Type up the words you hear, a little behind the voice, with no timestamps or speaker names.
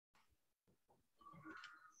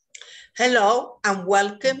Hello and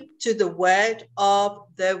welcome to the word of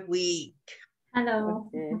the week. Hello.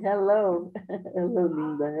 Okay. Hello. Hello,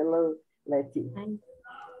 Linda. Hello, Letty. Hi.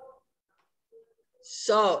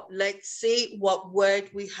 So let's see what word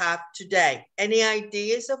we have today. Any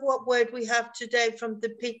ideas of what word we have today from the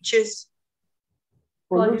pictures?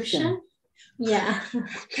 Pollution? Yeah.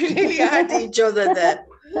 Clearly had each other there.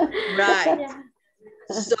 Right. Yeah.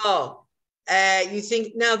 So you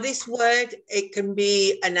think now this word, it can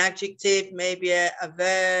be an adjective, maybe a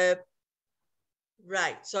verb.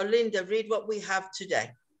 Right. So Linda, read what we have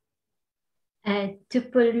today. To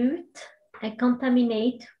pollute,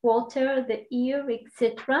 contaminate water, the air,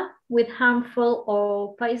 etc., with harmful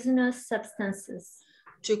or poisonous substances.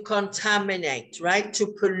 To contaminate, right? To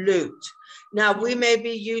pollute. Now, we may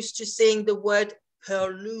be used to seeing the word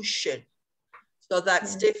pollution. So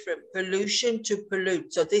that's different. Pollution to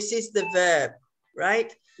pollute. So this is the verb,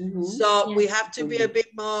 right? So we have to be a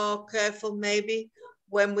bit more careful maybe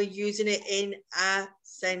when we're using it in a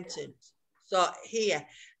sentence. So here.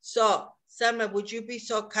 So Selma, would you be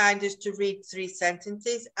so kind as to read 3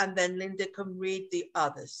 sentences and then Linda can read the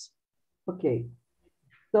others? Okay.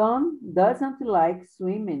 Tom doesn't like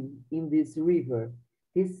swimming in this river.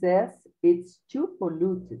 He says it's too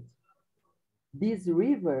polluted. This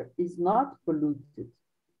river is not polluted.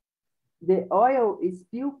 The oil is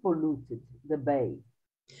still polluted, the bay.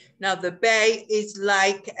 Now the bay is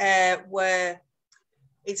like where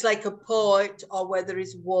it's like a port or where there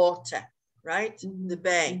is water, right? The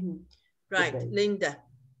bay. Right, the bay. Linda.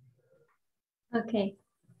 Okay.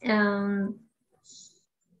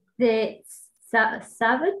 The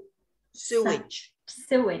sewage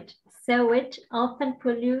often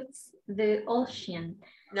pollutes the ocean.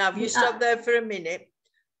 Now, if you stop there for a minute,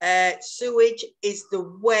 sewage is the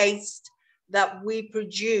waste that we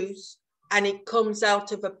produce and it comes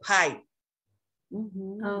out of a pipe.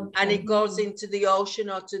 Okay. And it goes into the ocean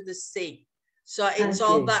or to the sea. So it's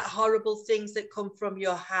all that horrible things that come from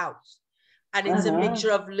your house. And it's a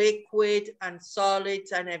mixture of liquid and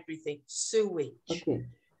solids and everything. Sewage. Okay.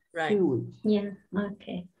 Right. Sewage. Yeah,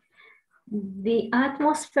 okay. The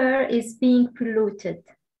atmosphere is being polluted.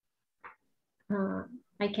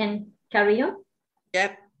 I can carry on?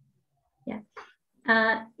 Yep. Yeah.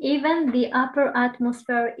 Even the upper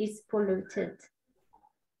atmosphere is polluted.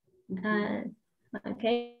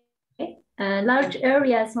 Okay. Large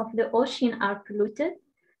areas of the ocean are polluted.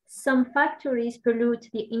 Some factories pollute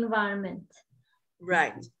the environment.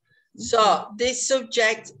 Right. So this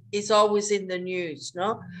subject is always in the news,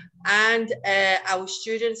 no? And our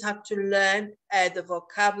students have to learn the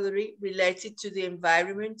vocabulary related to the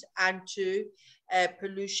environment and to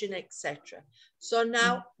pollution, etc. So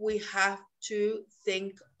now we have to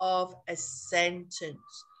think of a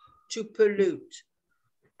sentence. To pollute.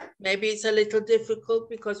 Maybe it's a little difficult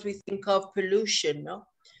because we think of pollution, no?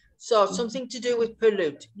 So something to do with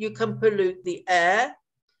pollute. You can pollute the air,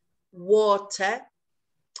 water,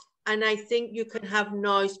 and I think you can have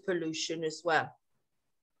noise pollution as well.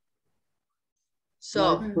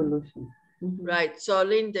 So, noise pollution. Right. So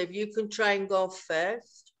Linda, if you can try and go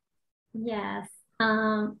first. Yes.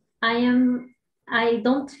 I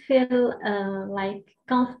don't feel like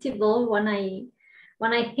comfortable when I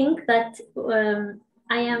think that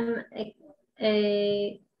I am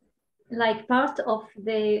like part of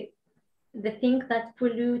the thing that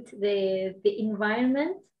pollute the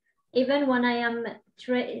environment. Even when I am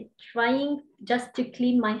trying just to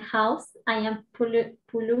clean my house, I am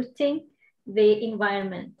polluting the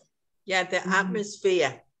environment. Yeah, the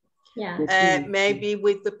atmosphere. Yeah. Maybe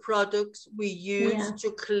with the products we use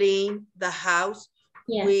to clean the house,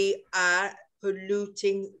 we are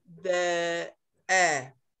polluting the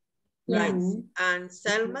air. Right. And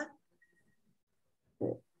Selma?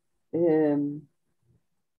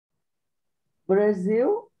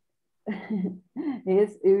 Brazil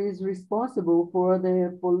is responsible for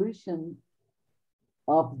the pollution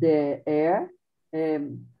of the air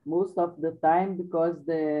most of the time because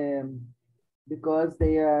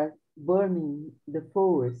they are burning the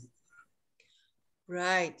forest.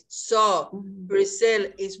 Right. So Brazil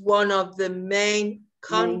is one of the main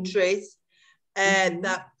countries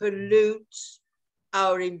that pollutes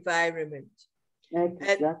our environment.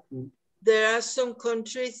 Exactly. There are some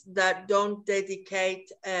countries that don't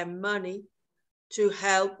dedicate money to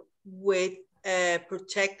help with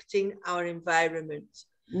protecting our environment.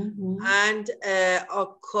 And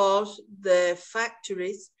of course, the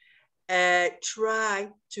factories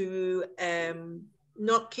try to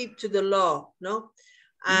not keep to the law, no?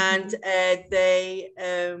 And they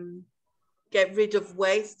get rid of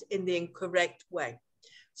waste in the incorrect way.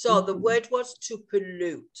 So the word was to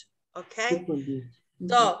pollute, okay?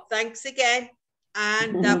 So thanks again.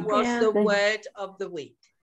 And that was the Thank- word of the week.